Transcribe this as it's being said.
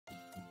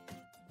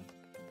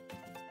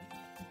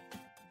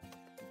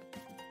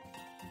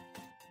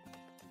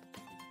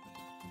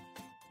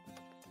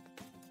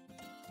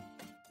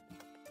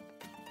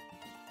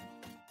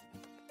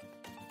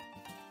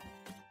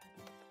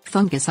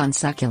Fungus on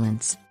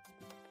succulents.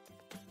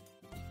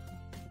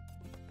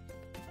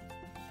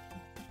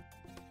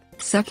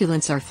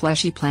 Succulents are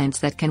fleshy plants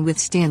that can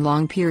withstand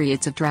long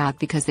periods of drought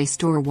because they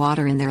store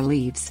water in their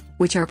leaves,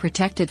 which are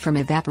protected from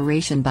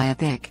evaporation by a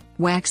thick,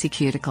 waxy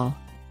cuticle.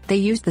 They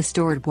use the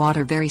stored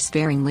water very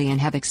sparingly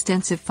and have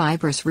extensive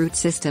fibrous root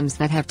systems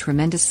that have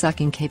tremendous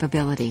sucking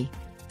capability.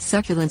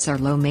 Succulents are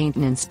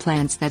low-maintenance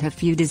plants that have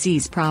few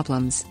disease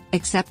problems,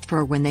 except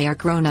for when they are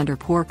grown under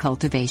poor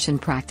cultivation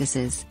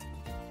practices.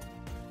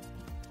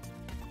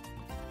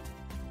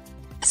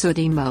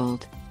 Sooty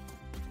mold.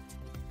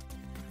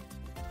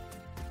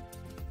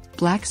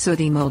 Black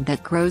sooty mold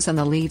that grows on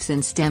the leaves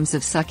and stems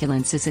of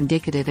succulents is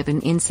indicative of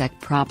an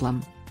insect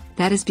problem.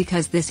 That is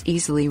because this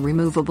easily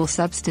removable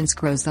substance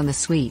grows on the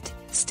sweet,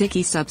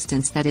 sticky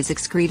substance that is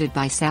excreted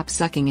by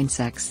sap-sucking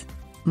insects.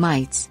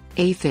 Mites,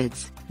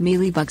 aphids,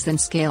 mealybugs and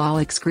scale all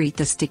excrete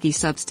the sticky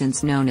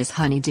substance known as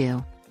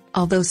honeydew.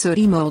 Although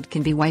sooty mold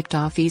can be wiped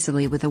off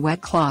easily with a wet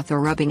cloth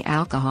or rubbing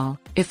alcohol,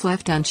 if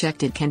left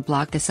unchecked it can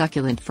block the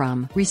succulent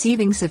from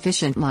receiving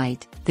sufficient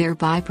light,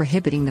 thereby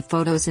prohibiting the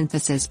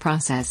photosynthesis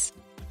process.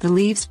 The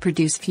leaves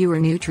produce fewer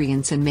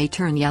nutrients and may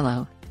turn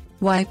yellow.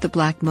 Wipe the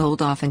black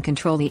mold off and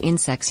control the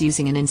insects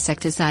using an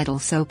insecticidal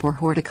soap or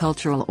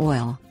horticultural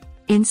oil.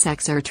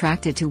 Insects are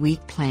attracted to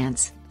weak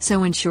plants,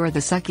 so ensure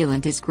the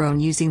succulent is grown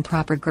using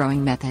proper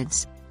growing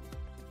methods.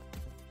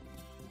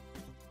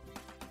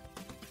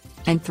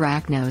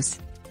 Anthracnose.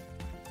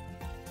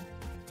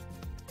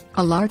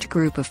 A large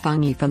group of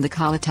fungi from the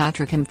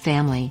Colototrichum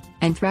family,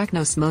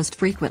 Anthracnose most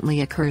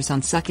frequently occurs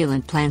on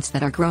succulent plants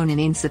that are grown in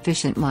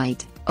insufficient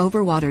light,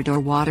 overwatered or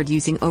watered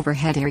using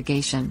overhead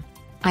irrigation.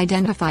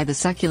 Identify the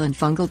succulent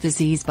fungal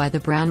disease by the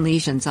brown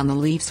lesions on the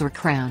leaves or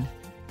crown.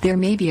 There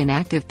may be an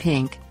active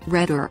pink,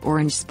 red or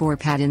orange spore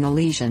pad in the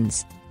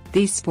lesions.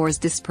 These spores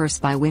disperse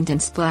by wind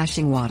and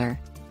splashing water.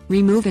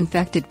 Remove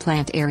infected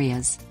plant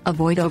areas,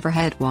 avoid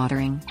overhead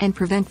watering and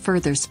prevent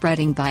further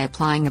spreading by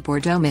applying a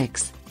Bordeaux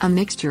mix, a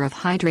mixture of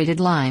hydrated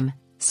lime,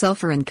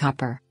 sulfur and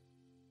copper.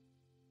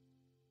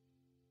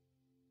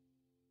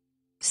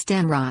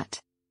 Stem rot.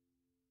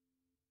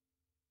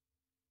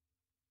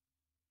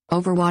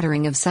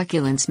 Overwatering of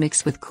succulents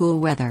mixed with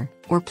cool weather,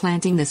 or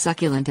planting the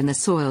succulent in the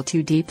soil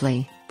too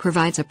deeply,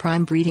 provides a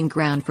prime breeding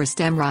ground for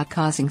stem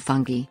rot-causing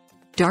fungi.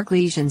 Dark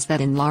lesions that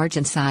enlarge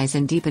in size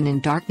and deepen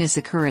in darkness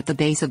occur at the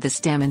base of the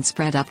stem and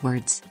spread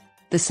upwards.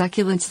 The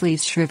succulent's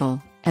leaves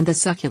shrivel, and the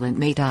succulent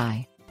may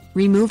die.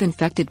 Remove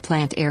infected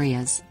plant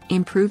areas,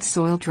 improve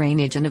soil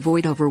drainage and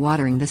avoid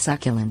overwatering the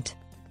succulent.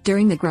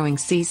 During the growing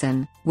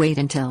season, wait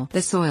until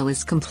the soil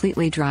is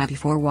completely dry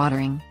before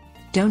watering.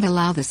 Don't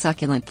allow the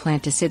succulent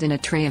plant to sit in a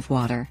tray of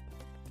water.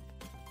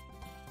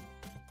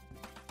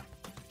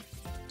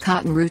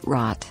 Cotton root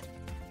rot.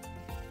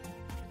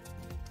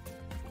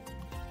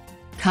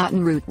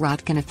 Cotton root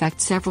rot can affect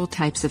several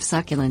types of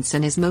succulents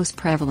and is most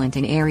prevalent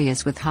in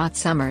areas with hot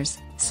summers,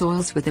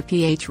 soils with a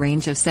pH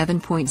range of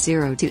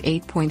 7.0 to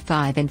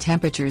 8.5 and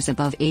temperatures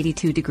above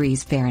 82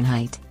 degrees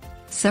Fahrenheit.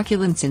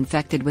 Succulents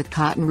infected with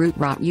cotton root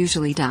rot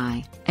usually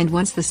die, and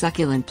once the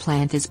succulent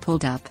plant is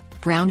pulled up,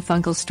 brown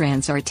fungal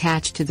strands are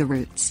attached to the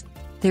roots.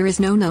 There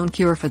is no known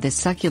cure for this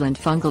succulent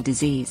fungal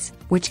disease,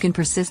 which can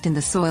persist in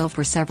the soil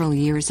for several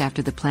years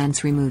after the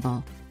plant's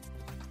removal.